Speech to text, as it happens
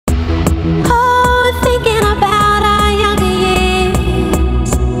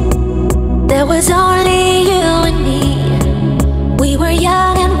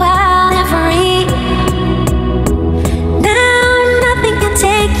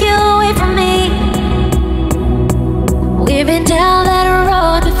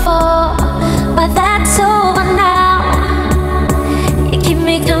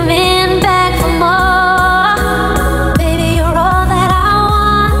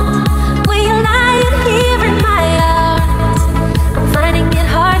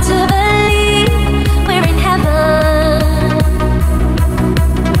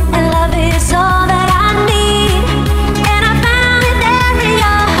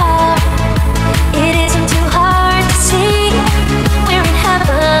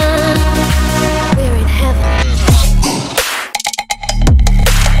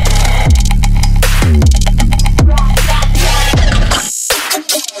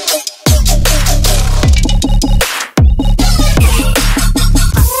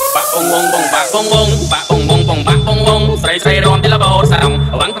bong bong bong say say rom đi là bao sa đồng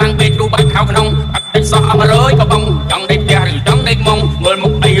vắng trăng về chú bác khao khăn bắt đến gió mà rơi có bông trong đây tia rừng trong đây mông người một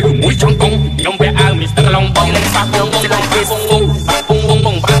tay rủ mũi trong cung nhông về ao mình sẽ lòng bong lên phát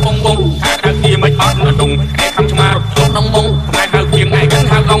bong bong thả ra kia mới thoát nó đùng để không cho ma rụt nông mông mai hao kia ngày gắn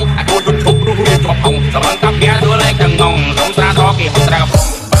hao gông đôi chút thúc đu chọc hồng sao bằng cắp ghé đua lên càng ngòng rong ra đó kia không ra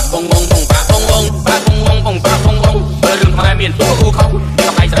bong bơi rừng hoa miền tu không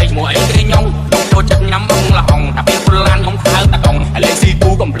trong tay dây mùa ấy cái nhông đôi chân nhắm bông là hồng đặc biệt phương lan không tháo ta còng lên si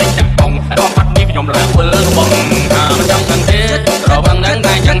tu cầm lấy chặt bông đo phát đi nhom là quên lớn bông trong thằng thế rồi bằng nắng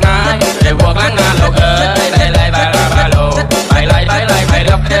tay chẳng hai để buộc láng ngàn lộc ơi đây lại ba lô bay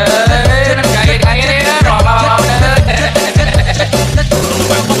lộc chơi nắng cày cày rồi bao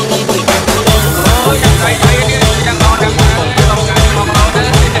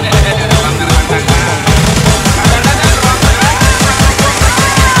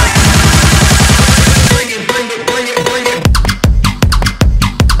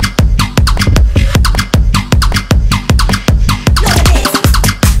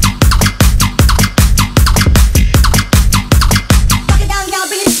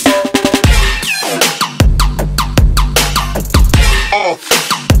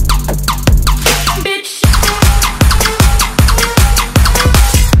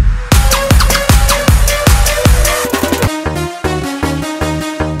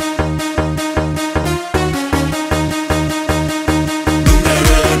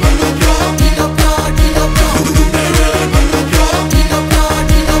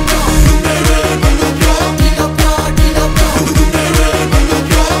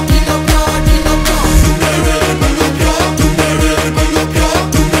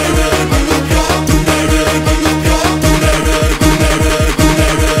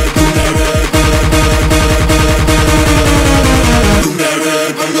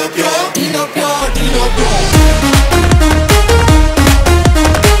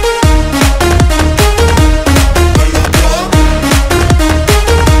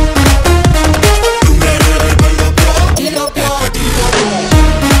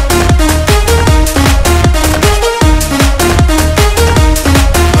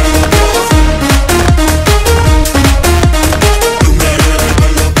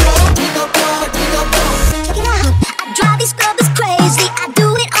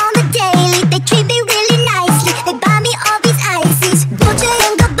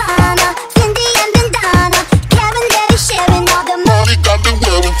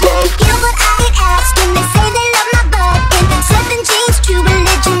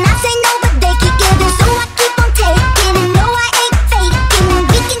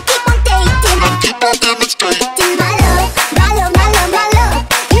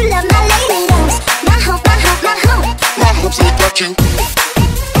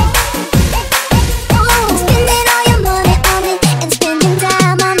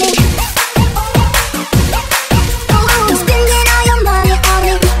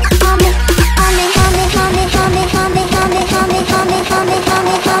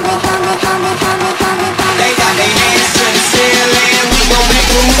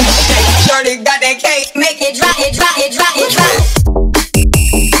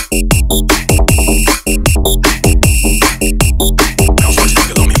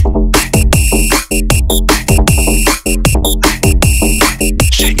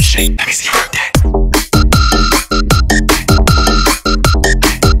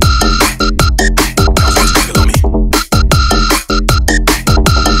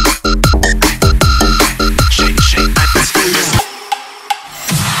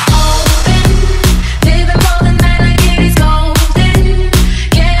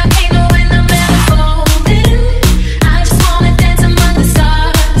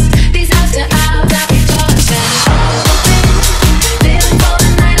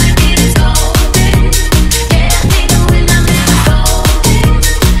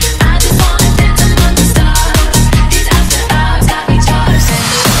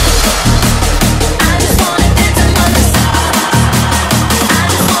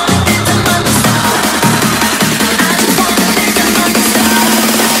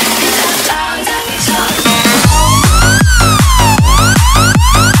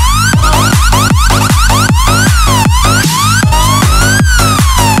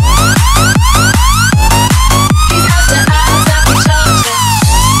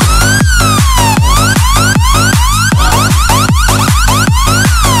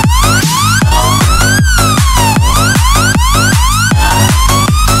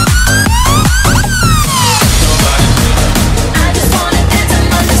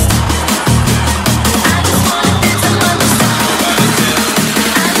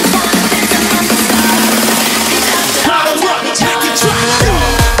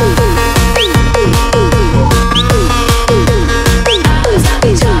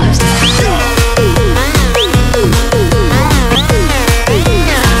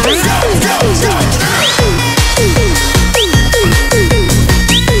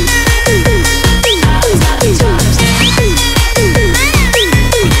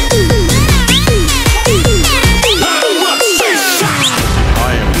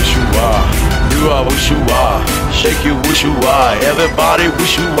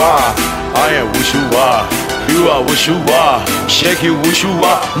what you are. I am what you are. You are what you are. Shake it what you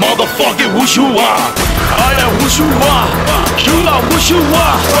are. Motherfuck it what you are. I am what you are. You are what you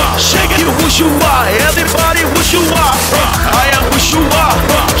are. Shake it what you are. Everybody what you are. I am what you are.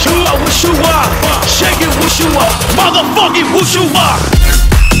 You are what you are. Shake it what you are. Motherfuck it what you are.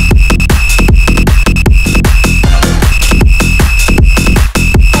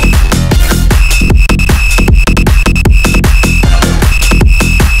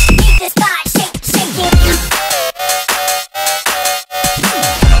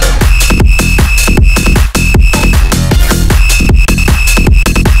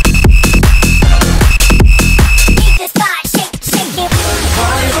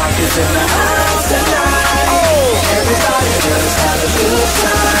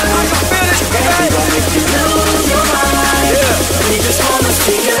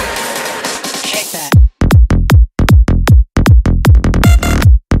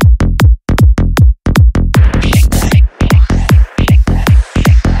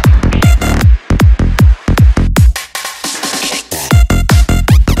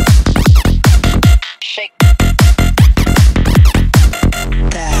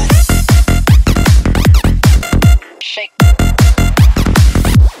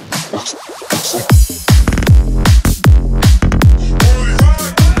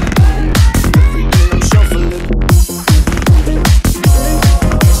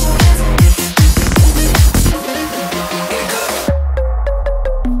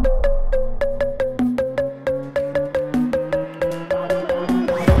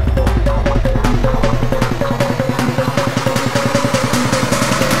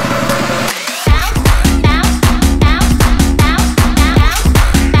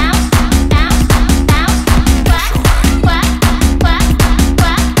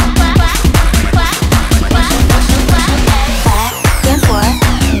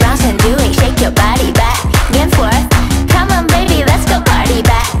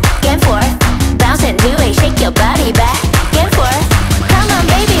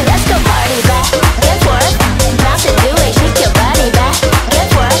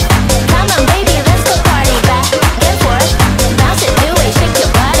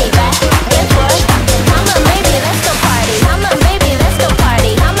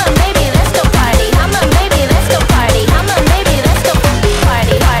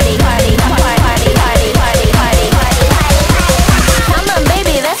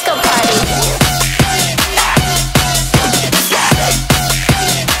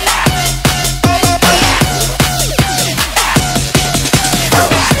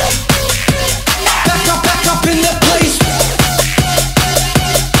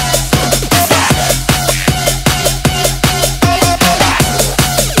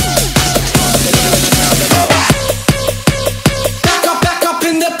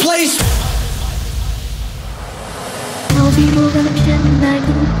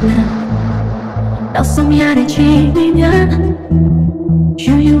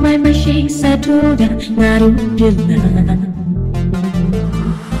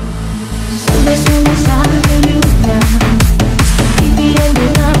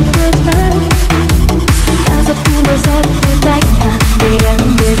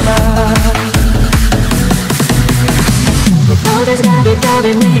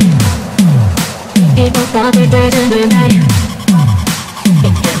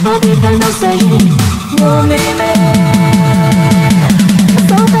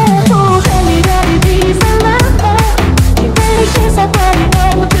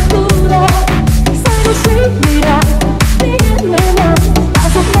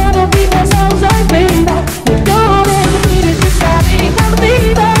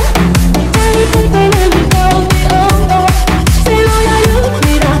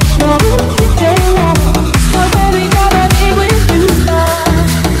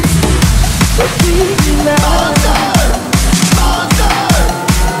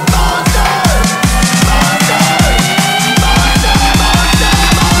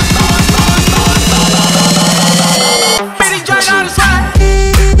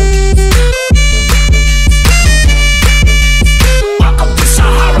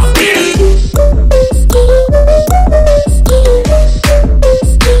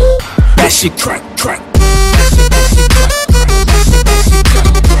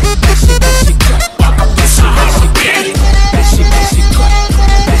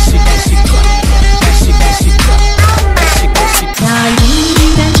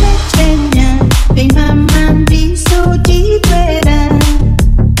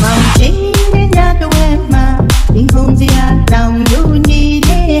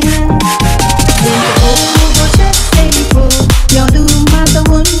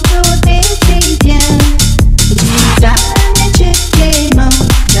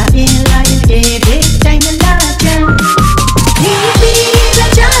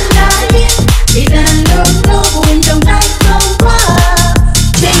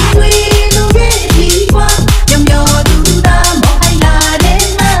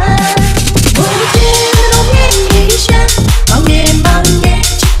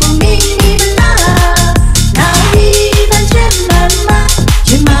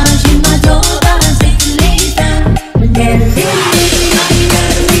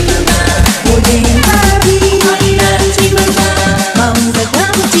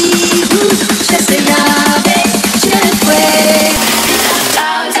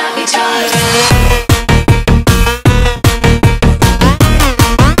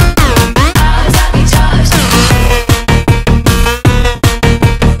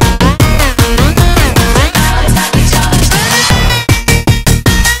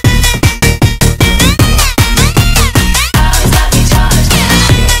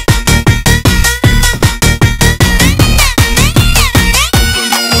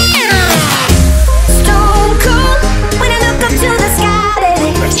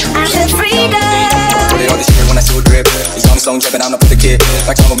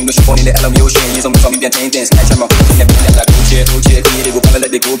 你都是过年的 LMFAO 选，一种不方便变天点，是爱情嘛，不天天变来勾结，勾结，你的股票来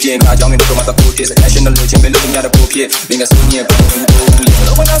的股片，看交易的筹码到股铁，是开心的热情被流动压的股片，应该是你也不能够理解。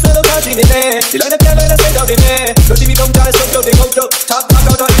我那水都开心的呢，你来的漂亮的水到的呢，手机比公家的手就的口就，他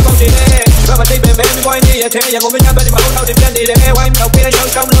高到一公斤呢，你爸爸这边没人管你也天，我们家把你把我老的变的呢，外面别人要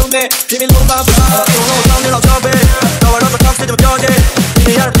上路呢，平民路马不怕，我当你老小辈，到我老婆当时怎么表现？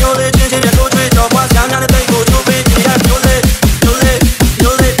你家的牛泪，天天别出去，找花香香的对口出费，你家的牛泪。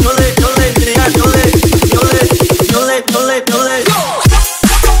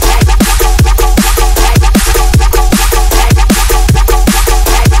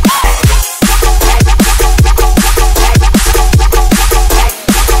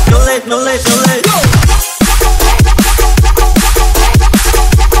No late.